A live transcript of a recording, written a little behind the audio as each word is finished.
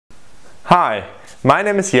Hi, my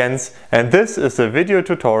name is Jens and this is a video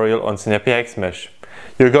tutorial on snappyHexMesh.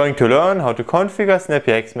 You're going to learn how to configure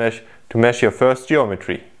snappyHexMesh to mesh your first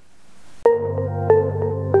geometry.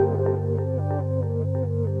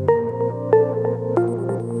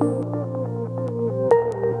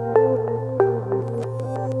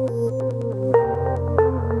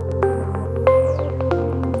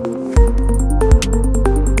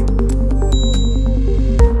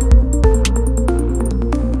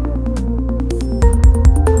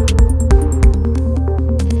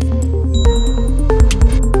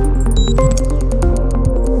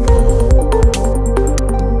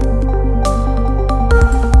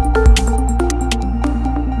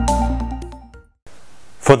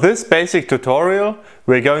 For this basic tutorial,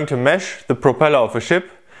 we're going to mesh the propeller of a ship,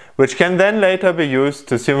 which can then later be used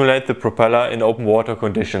to simulate the propeller in open water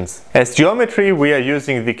conditions. As geometry, we are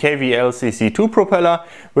using the KVL-CC2 propeller,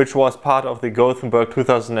 which was part of the Gothenburg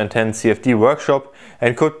 2010 CFD workshop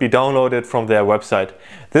and could be downloaded from their website.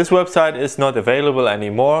 This website is not available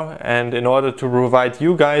anymore, and in order to provide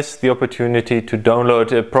you guys the opportunity to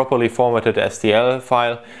download a properly formatted STL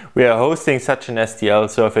file, we are hosting such an STL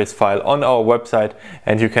surface file on our website,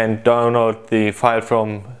 and you can download the file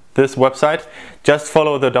from this website. Just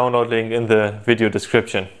follow the download link in the video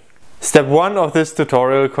description. Step 1 of this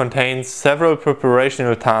tutorial contains several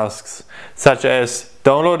preparational tasks, such as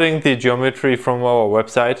downloading the geometry from our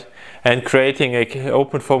website and creating an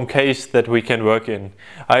OpenFOAM case that we can work in.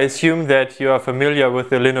 I assume that you are familiar with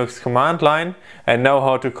the Linux command line and know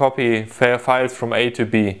how to copy files from A to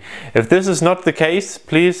B. If this is not the case,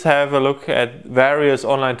 please have a look at various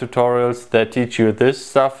online tutorials that teach you this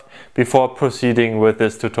stuff before proceeding with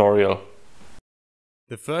this tutorial.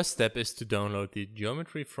 The first step is to download the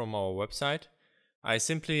geometry from our website. I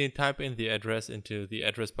simply type in the address into the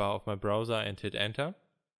address bar of my browser and hit enter.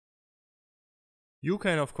 You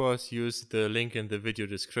can of course use the link in the video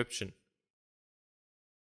description.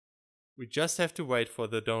 We just have to wait for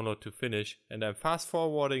the download to finish, and I'm fast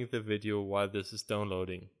forwarding the video while this is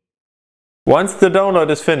downloading. Once the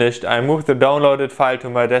download is finished, I move the downloaded file to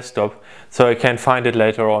my desktop so I can find it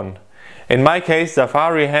later on. In my case,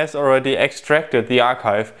 Safari has already extracted the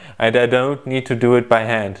archive and I don't need to do it by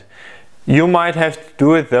hand. You might have to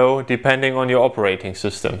do it though, depending on your operating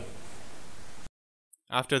system.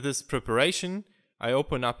 After this preparation, I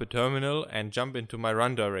open up a terminal and jump into my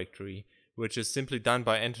run directory, which is simply done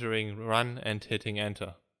by entering run and hitting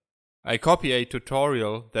enter. I copy a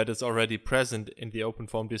tutorial that is already present in the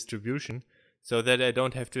OpenFOAM distribution so that I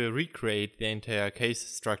don't have to recreate the entire case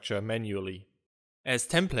structure manually. As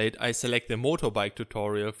template, I select the motorbike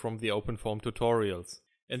tutorial from the OpenFOAM tutorials.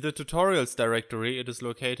 In the tutorials directory, it is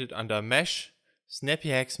located under Mesh,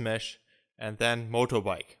 snappyHexMesh, and then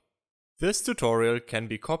motorbike. This tutorial can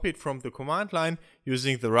be copied from the command line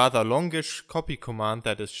using the rather longish copy command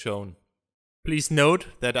that is shown. Please note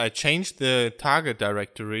that I changed the target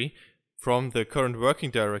directory from the current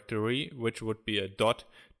working directory, which would be a dot,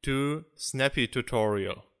 to snappy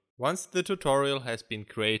tutorial. Once the tutorial has been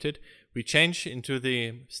created, we change into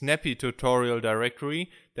the snappy tutorial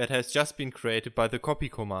directory that has just been created by the copy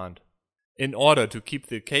command. In order to keep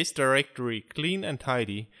the case directory clean and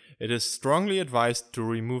tidy, it is strongly advised to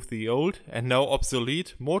remove the old and now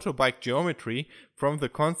obsolete motorbike geometry from the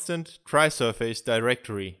constant tri-surface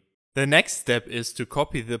directory. The next step is to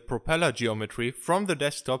copy the propeller geometry from the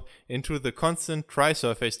desktop into the constant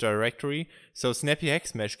tri-surface directory so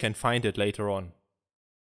snappyHexMesh can find it later on.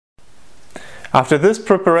 After this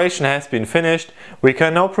preparation has been finished, we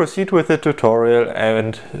can now proceed with the tutorial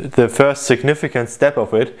and the first significant step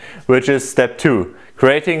of it, which is step 2,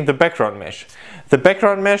 creating the background mesh. The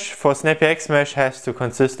background mesh for snappyHexMesh has to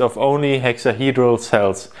consist of only hexahedral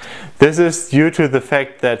cells. This is due to the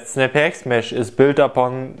fact that snappyHexMesh is built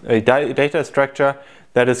upon a data structure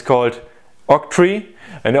that is called octree.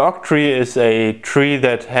 An octree is a tree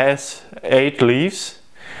that has 8 leaves.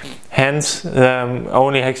 Hence,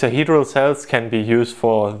 only hexahedral cells can be used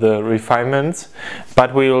for the refinements,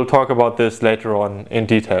 but we will talk about this later on in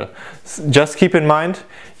detail. Just keep in mind,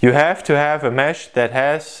 you have to have a mesh that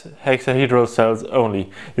has hexahedral cells only.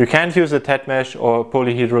 You can't use a TET mesh or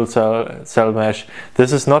polyhedral cell mesh.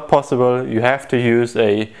 This is not possible. You have to use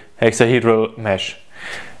a hexahedral mesh.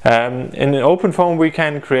 In OpenFOAM we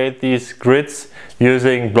can create these grids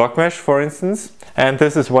using BlockMesh, for instance, and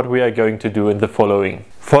this is what we are going to do in the following.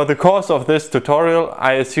 For the course of this tutorial,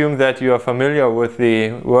 I assume that you are familiar with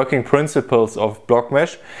the working principles of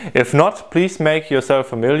BlockMesh. If not, please make yourself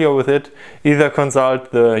familiar with it. Either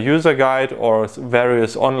consult the user guide or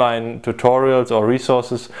various online tutorials or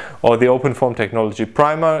resources, or the OpenFOAM Technology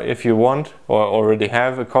Primer if you want or already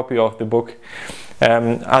have a copy of the book.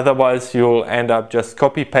 Otherwise you'll end up just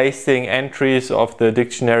copy pasting entries of the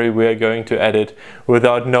dictionary we are going to edit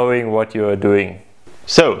without knowing what you are doing.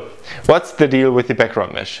 So, what's the deal with the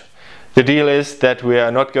background mesh? The deal is that we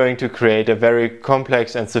are not going to create a very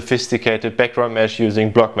complex and sophisticated background mesh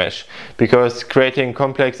using block mesh, because creating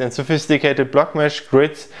complex and sophisticated block mesh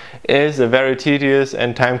grids is a very tedious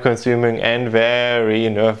and time-consuming and very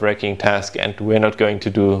nerve-wracking task, and we're not going to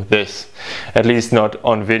do this, at least not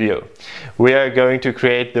on video. We are going to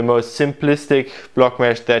create the most simplistic block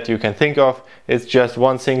mesh that you can think of. It's just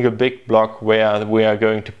one single big block where we are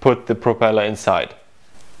going to put the propeller inside.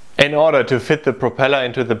 In order to fit the propeller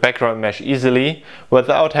into the background mesh easily,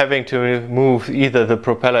 without having to move either the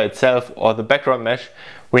propeller itself or the background mesh,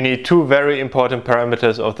 we need two very important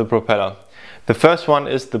parameters of the propeller. The first one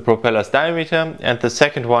is the propeller's diameter, and the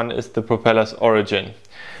second one is the propeller's origin.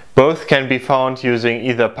 Both can be found using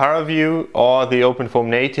either ParaView or the OpenFOAM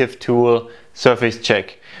native tool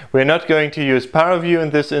SurfaceCheck. We're not going to use ParaView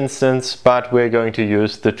in this instance, but we're going to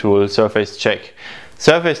use the tool SurfaceCheck.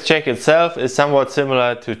 SurfaceCheck itself is somewhat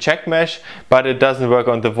similar to CheckMesh, but it doesn't work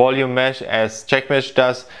on the volume mesh as CheckMesh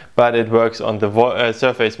does, but it works on the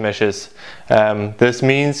surface meshes. This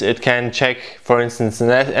means it can check, for instance, an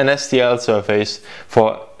STL surface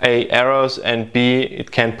for A, arrows, and B, it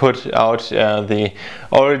can put out the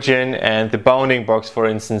origin and the bounding box, for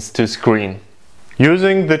instance, to screen.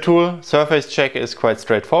 Using the tool SurfaceCheck is quite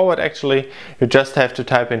straightforward actually. You just have to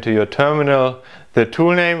type into your terminal the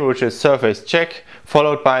tool name, which is SurfaceCheck,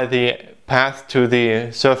 followed by the path to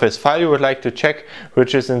the surface file you would like to check,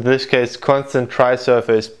 which is in this case constant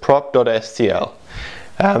trisurface prop.stl.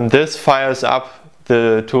 This fires up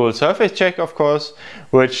the tool SurfaceCheck, of course,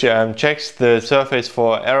 which checks the surface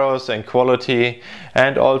for errors and quality,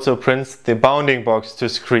 and also prints the bounding box to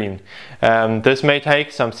screen. This may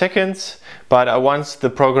take some seconds, but once the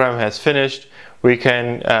program has finished, we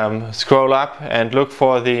can scroll up and look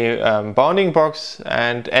for the bounding box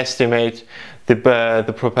and estimate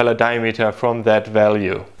the propeller diameter from that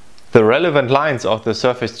value. The relevant lines of the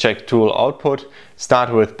SurfaceCheck tool output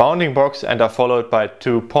start with bounding box and are followed by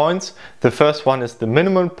 2 points. The first one is the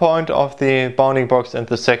minimum point of the bounding box and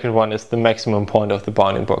the second one is the maximum point of the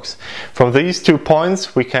bounding box. From these 2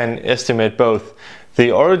 points we can estimate both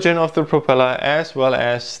the origin of the propeller as well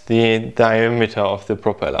as the diameter of the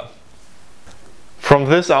propeller. From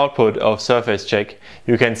this output of SurfaceCheck,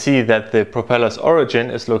 you can see that the propeller's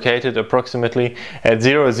origin is located approximately at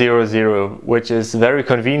 0, 0, 0, which is very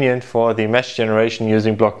convenient for the mesh generation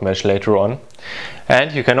using block mesh later on.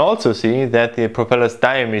 And you can also see that the propeller's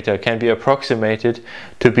diameter can be approximated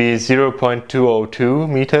to be 0.202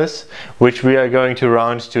 meters, which we are going to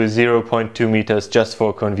round to 0.2 meters just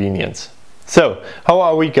for convenience. So, how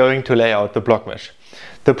are we going to lay out the block mesh?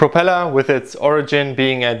 The propeller, with its origin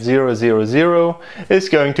being at 0, 0, 0, is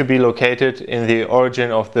going to be located in the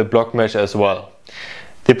origin of the block mesh as well.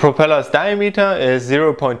 The propeller's diameter is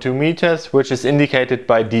 0.2 meters, which is indicated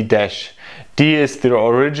by D dash. D is the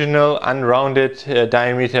original unrounded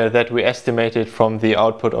diameter that we estimated from the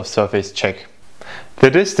output of SurfaceCheck.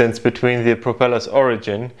 The distance between the propeller's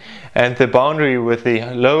origin and the boundary with the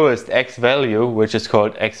lowest x value, which is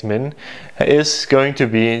called x min, is going to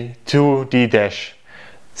be 2d dash.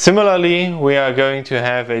 Similarly, we are going to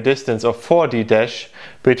have a distance of 4d dash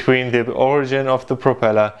between the origin of the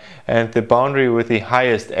propeller and the boundary with the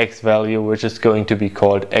highest x value, which is going to be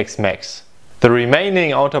called x max. The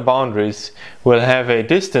remaining outer boundaries will have a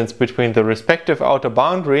distance between the respective outer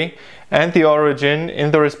boundary and the origin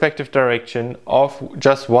in the respective direction of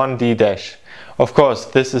just 1d dash. Of course,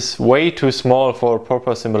 this is way too small for a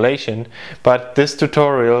proper simulation, but this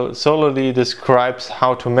tutorial solely describes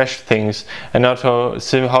how to mesh things and not how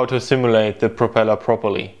to simulate the propeller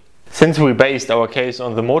properly. Since we based our case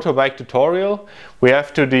on the motorbike tutorial, we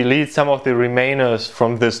have to delete some of the remainers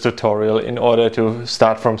from this tutorial in order to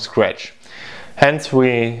start from scratch. Hence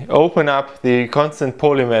we open up the constant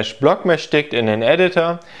polymesh block mesh dict in an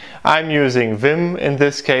editor. I'm using Vim in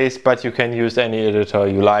this case, but you can use any editor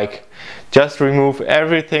you like. Just remove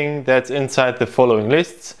everything that's inside the following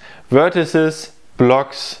lists: vertices,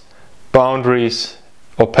 blocks, boundaries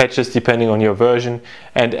or patches depending on your version,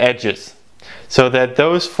 and edges, so that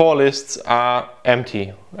those 4 lists are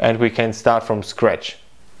empty and we can start from scratch.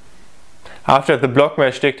 After the block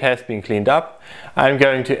mesh dict has been cleaned up, I'm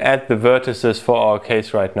going to add the vertices for our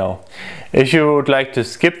case right now. If you would like to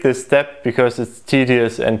skip this step because it's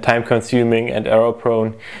tedious and time consuming and error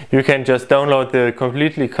prone, you can just download the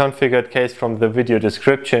completely configured case from the video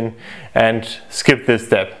description and skip this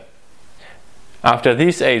step. After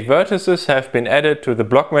these 8 vertices have been added to the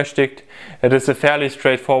block mesh dict, it is a fairly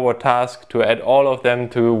straightforward task to add all of them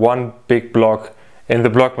to one big block in the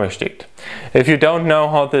BlockMeshDict. If you don't know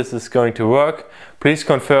how this is going to work, please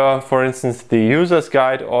confer, for instance, the user's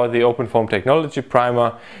guide or the OpenFOAM Technology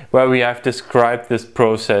Primer, where we have described this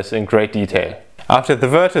process in great detail. After the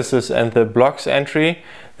vertices and the blocks entry,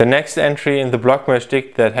 the next entry in the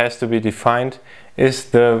BlockMeshDict that has to be defined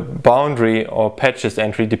is the boundary or patches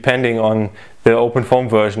entry, depending on the OpenFOAM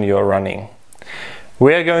version you are running.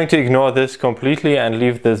 We are going to ignore this completely and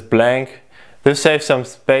leave this blank. This saves some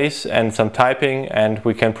space and some typing, and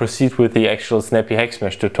we can proceed with the actual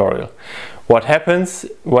snappyHexMesh tutorial. What happens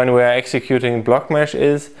when we are executing BlockMesh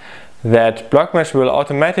is that BlockMesh will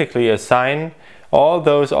automatically assign all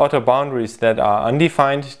those outer boundaries that are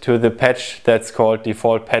undefined to the patch that's called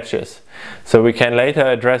default patches. So we can later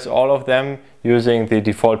address all of them using the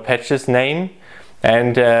default patches name,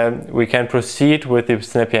 and we can proceed with the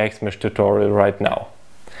snappyHexMesh tutorial right now.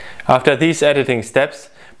 After these editing steps,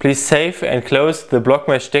 please save and close the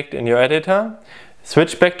BlockMeshDict in your editor,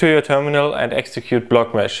 switch back to your terminal and execute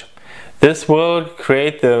BlockMesh. This will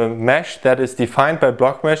create the mesh that is defined by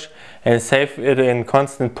BlockMesh and save it in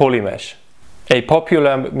constant polymesh. A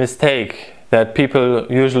popular mistake that people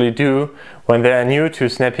usually do when they are new to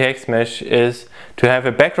snappyHexMesh is to have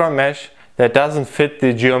a background mesh that doesn't fit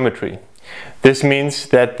the geometry. This means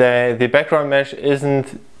that the background mesh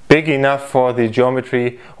isn't big enough for the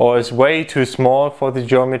geometry or is way too small for the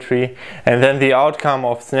geometry, and then the outcome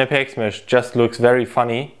of snappyHexMesh just looks very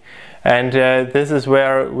funny. And this is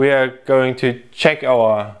where we are going to check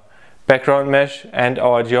our background mesh and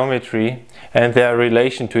our geometry and their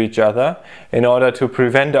relation to each other in order to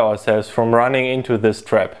prevent ourselves from running into this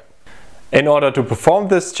trap. In order to perform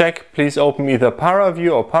this check, please open either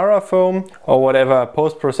ParaView or ParaFoam or whatever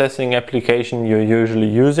post-processing application you're usually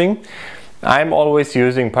using. I'm always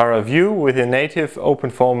using ParaView with a native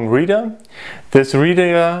OpenFOAM reader. This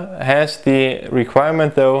reader has the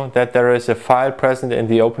requirement though that there is a file present in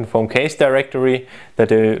the OpenFOAM case directory that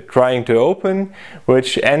you're trying to open,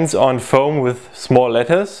 which ends on foam with small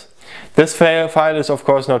letters. This file is of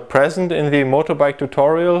course not present in the motorbike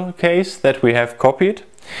tutorial case that we have copied,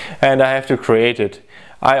 and I have to create it.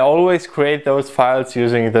 I always create those files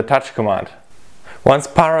using the touch command. Once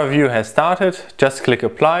ParaView has started, just click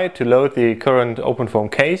Apply to load the current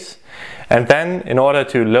OpenFOAM case, and then in order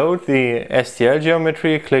to load the STL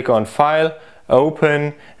geometry, click on File,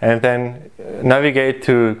 Open, and then navigate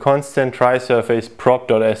to constant tri-surface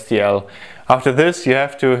prop.stl. After this you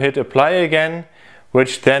have to hit Apply again,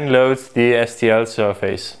 which then loads the STL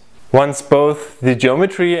surface. Once both the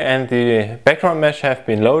geometry and the background mesh have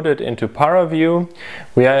been loaded into ParaView,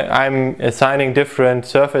 I'm assigning different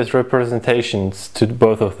surface representations to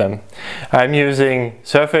both of them. I'm using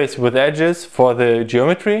surface with edges for the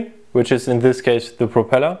geometry, which is in this case the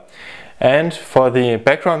propeller, and for the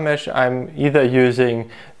background mesh I'm either using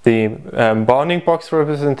the bounding box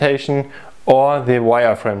representation or the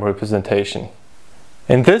wireframe representation.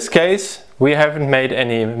 In this case we haven't made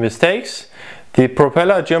any mistakes. The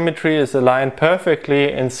propeller geometry is aligned perfectly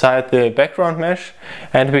inside the background mesh,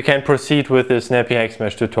 and we can proceed with the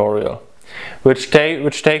snappyHexMesh tutorial, which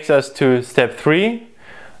takes us to step 3,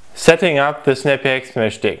 setting up the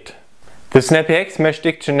snappyHexMeshDict. The snappyHexMesh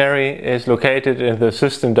dictionary is located in the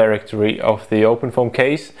system directory of the OpenFOAM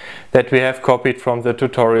case that we have copied from the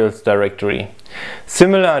tutorials directory.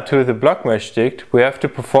 Similar to the BlockMeshDict, we have to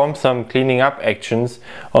perform some cleaning up actions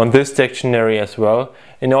on this dictionary as well,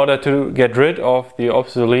 in order to get rid of the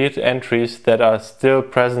obsolete entries that are still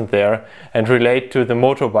present there and relate to the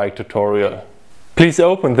motorbike tutorial. Please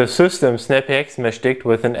open the system snappyHexMeshDict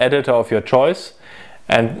with an editor of your choice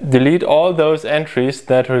and delete all those entries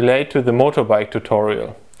that relate to the motorbike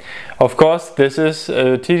tutorial. Of course, this is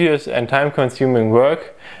tedious and time-consuming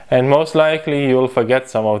work, and most likely you'll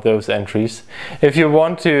forget some of those entries. If you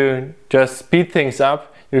want to just speed things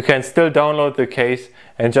up, you can still download the case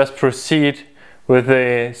and just proceed with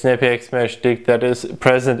the snappyHexMeshDict that is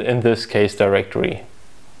present in this case directory.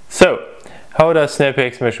 So, how does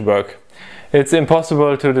snappyHexMesh work? It's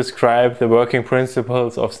impossible to describe the working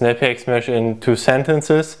principles of snappyHexMesh in 2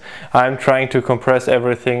 sentences. I'm trying to compress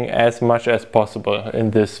everything as much as possible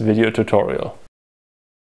in this video tutorial.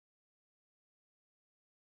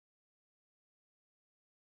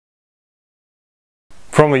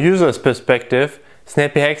 From a user's perspective,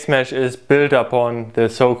 snappyHexMesh is built upon the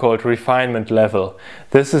so-called refinement level.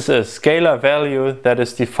 This is a scalar value that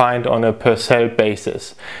is defined on a per cell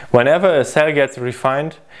basis. Whenever a cell gets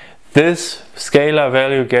refined, this scalar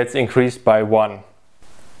value gets increased by 1.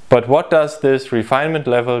 But what does this refinement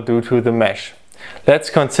level do to the mesh? Let's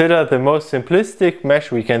consider the most simplistic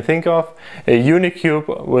mesh we can think of, a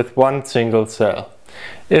unicube with one single cell.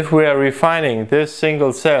 If we are refining this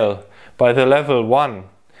single cell by the level 1,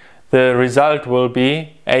 the result will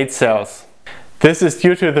be 8 cells. This is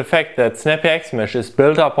due to the fact that snappyHexMesh is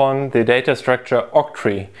built upon the data structure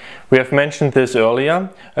octree. We have mentioned this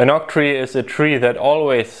earlier. An octree is a tree that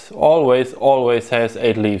always has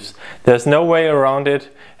 8 leaves. There's no way around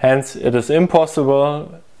it, hence it is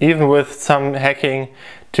impossible, even with some hacking,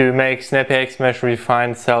 to make snappyHexMesh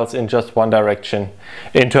refine cells in just one direction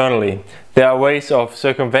internally. There are ways of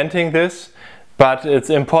circumventing this, but it's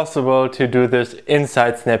impossible to do this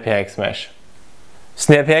inside snappyHexMesh.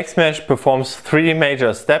 snappyHexMesh performs 3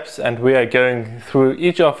 major steps, and we are going through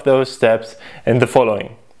each of those steps in the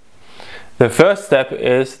following. The first step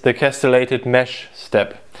is the castellated mesh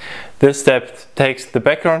step. This step takes the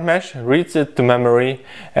background mesh, reads it to memory,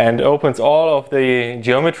 and opens all of the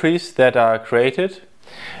geometries that are created.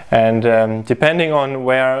 And depending on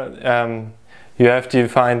where you have to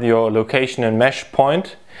find your location and mesh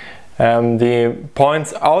point, the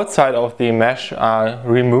points outside of the mesh are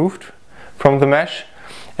removed from the mesh,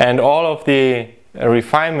 and all of the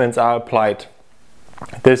refinements are applied.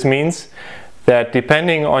 This means that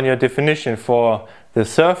depending on your definition for the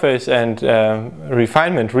surface and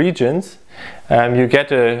refinement regions, you get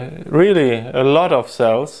really a lot of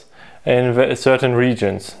cells in certain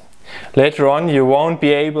regions. Later on you won't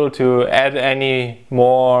be able to add any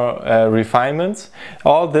more refinements.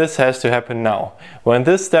 All this has to happen now. When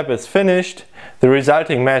this step is finished, the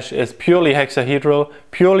resulting mesh is purely hexahedral,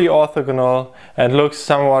 purely orthogonal, and looks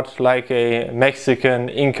somewhat like a Mexican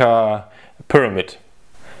Inca pyramid.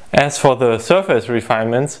 As for the surface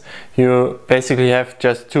refinements, you basically have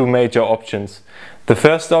just 2 major options. The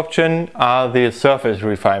first option are the surface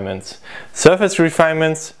refinements. Surface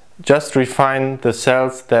refinements just refine the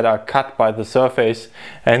cells that are cut by the surface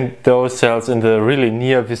and those cells in the really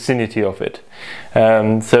near vicinity of it.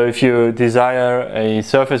 So if you desire a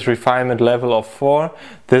surface refinement level of 4,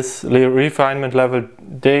 this refinement level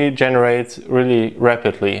degenerates really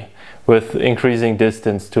rapidly with increasing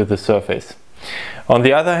distance to the surface. On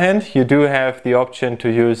the other hand, you do have the option to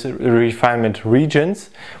use refinement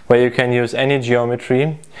regions, where you can use any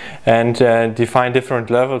geometry and define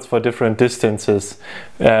different levels for different distances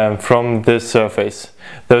from this surface.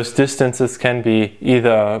 Those distances can be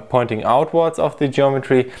either pointing outwards of the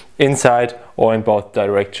geometry, inside, or in both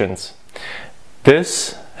directions.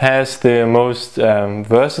 This has the most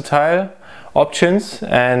versatile options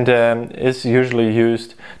and is usually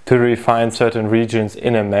used to refine certain regions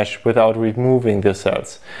in a mesh without removing the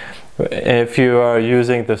cells. If you are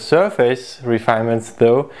using the surface refinements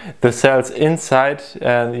though, the cells inside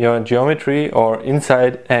your geometry or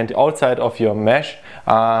inside and outside of your mesh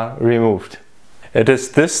are removed. It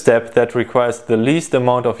is this step that requires the least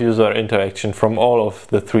amount of user interaction from all of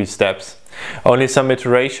the 3 steps. Only some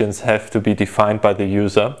iterations have to be defined by the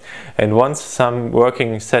user, and once some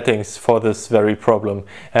working settings for this very problem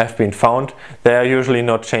have been found, they are usually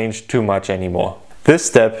not changed too much anymore. This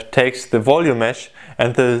step takes the volume mesh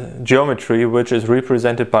and the geometry, which is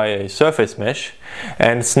represented by a surface mesh,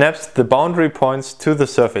 and snaps the boundary points to the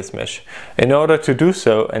surface mesh. In order to do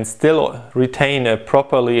so and still retain a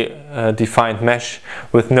properly defined mesh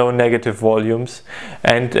with no negative volumes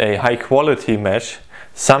and a high quality mesh,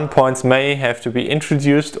 some points may have to be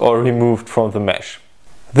introduced or removed from the mesh.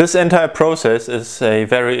 This entire process is a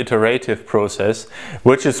very iterative process,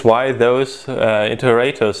 which is why those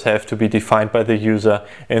iterators have to be defined by the user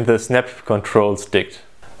in the snap controls dict.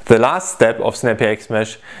 The last step of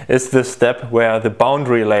snappyHexMesh is the step where the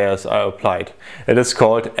boundary layers are applied. It is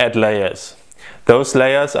called add layers. Those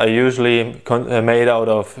layers are usually made out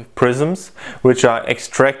of prisms, which are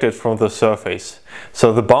extracted from the surface.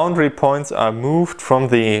 So the boundary points are moved from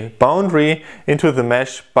the boundary into the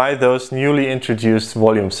mesh by those newly introduced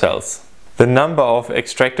volume cells. The number of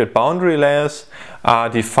extracted boundary layers are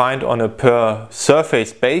defined on a per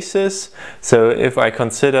surface basis. So if I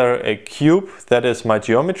consider a cube, that is my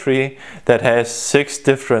geometry, that has 6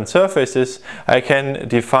 different surfaces, I can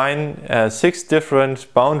define 6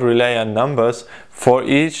 different boundary layer numbers for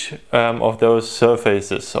each of those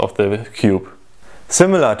surfaces of the cube.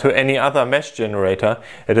 Similar to any other mesh generator,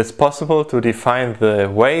 it is possible to define the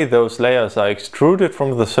way those layers are extruded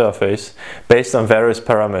from the surface based on various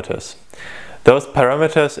parameters. Those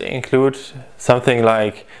parameters include something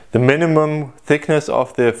like the minimum thickness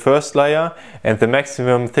of the first layer and the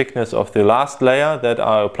maximum thickness of the last layer that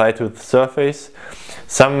are applied to the surface.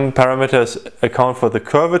 Some parameters account for the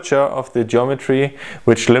curvature of the geometry,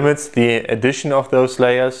 which limits the addition of those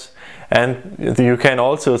layers. and you can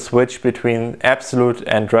also switch between absolute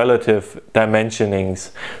and relative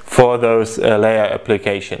dimensionings for those layer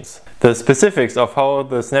applications. The specifics of how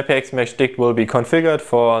the snappyHexMesh stick will be configured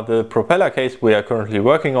for the propeller case we are currently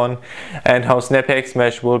working on, and how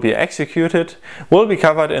snappyHexMesh will be executed, will be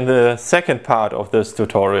covered in the second part of this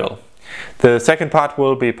tutorial. The second part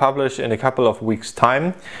will be published in a couple of weeks'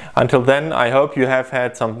 time. Until then, I hope you have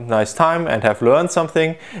had some nice time and have learned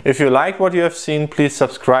something. If you like what you have seen, please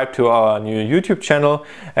subscribe to our new YouTube channel,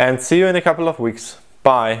 and see you in a couple of weeks.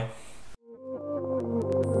 Bye!